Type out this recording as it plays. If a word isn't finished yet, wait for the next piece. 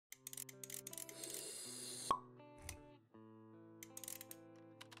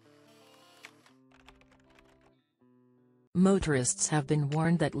Motorists have been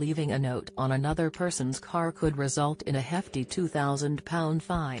warned that leaving a note on another person's car could result in a hefty £2,000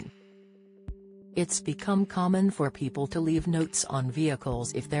 fine. It's become common for people to leave notes on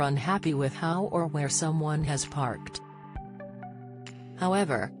vehicles if they're unhappy with how or where someone has parked.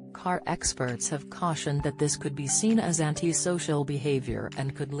 However, car experts have cautioned that this could be seen as antisocial behavior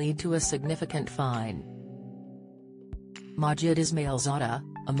and could lead to a significant fine. Majid Ismailzada,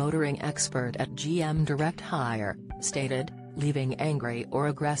 a motoring expert at GM Direct Hire, stated, "Leaving angry or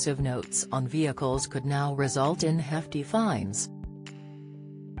aggressive notes on vehicles could now result in hefty fines.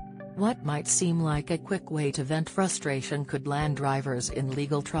 What might seem like a quick way to vent frustration could land drivers in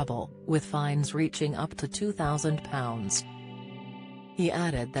legal trouble, with fines reaching up to £2,000. He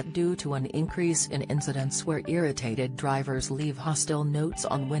added that due to an increase in incidents where irritated drivers leave hostile notes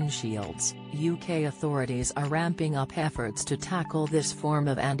on windshields, UK authorities are ramping up efforts to tackle this form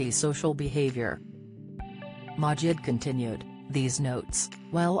of antisocial behaviour. Majid continued, "These notes,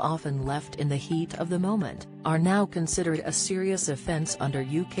 while often left in the heat of the moment, are now considered a serious offence under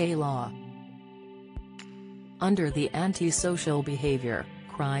UK law. Under the Anti-Social Behaviour,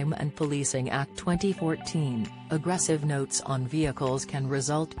 Crime and Policing Act 2014, aggressive notes on vehicles can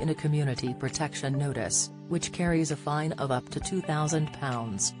result in a community protection notice, which carries a fine of up to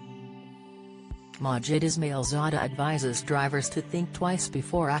 £2,000. Majid Ismailzada advises drivers to think twice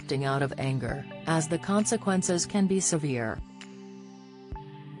before acting out of anger, as the consequences can be severe.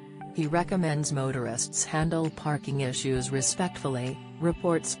 He recommends motorists handle parking issues respectfully,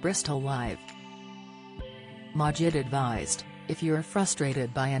 reports Bristol Live. Majid advised, "If you're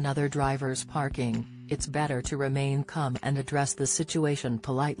frustrated by another driver's parking, it's better to remain calm and address the situation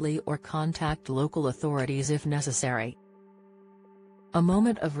politely or contact local authorities if necessary. A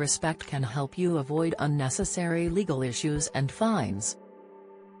moment of respect can help you avoid unnecessary legal issues and fines."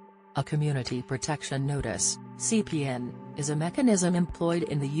 A Community Protection Notice, CPN, is a mechanism employed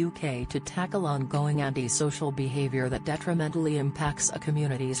in the UK to tackle ongoing antisocial behaviour that detrimentally impacts a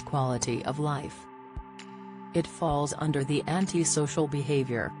community's quality of life. It falls under the Anti-Social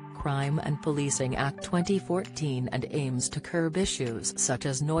Behaviour, Crime and Policing Act 2014 and aims to curb issues such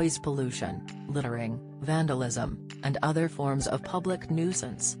as noise pollution, littering, vandalism, and other forms of public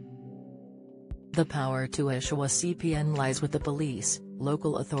nuisance. The power to issue a CPN lies with the police,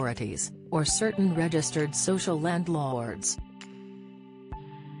 local authorities, or certain registered social landlords.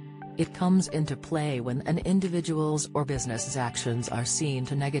 It comes into play when an individual's or business's actions are seen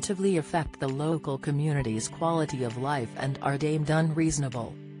to negatively affect the local community's quality of life and are deemed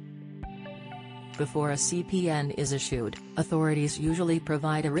unreasonable. Before a CPN is issued, authorities usually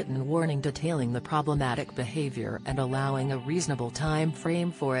provide a written warning detailing the problematic behavior and allowing a reasonable time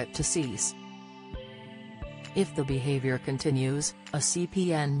frame for it to cease. If the behavior continues, a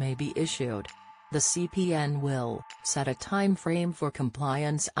CPN may be issued. The CPN will set a time frame for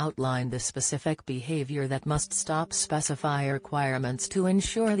compliance, outline the specific behavior that must stop, specify requirements to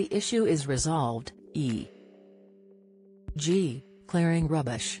ensure the issue is resolved, e.g., clearing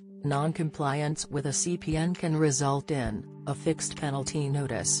rubbish. Non-compliance with a CPN can result in a fixed penalty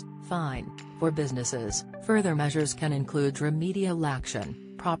notice, fine. For businesses, further measures can include remedial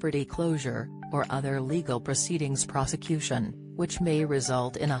action, property closure, or other legal proceedings, prosecution, which may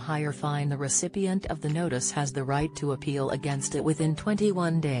result in a higher fine. The recipient of the notice has the right to appeal against it within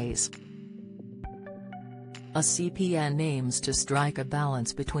 21 days. A CPN aims to strike a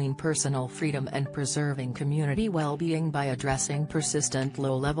balance between personal freedom and preserving community well-being by addressing persistent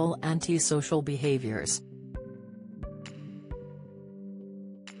low-level antisocial behaviors.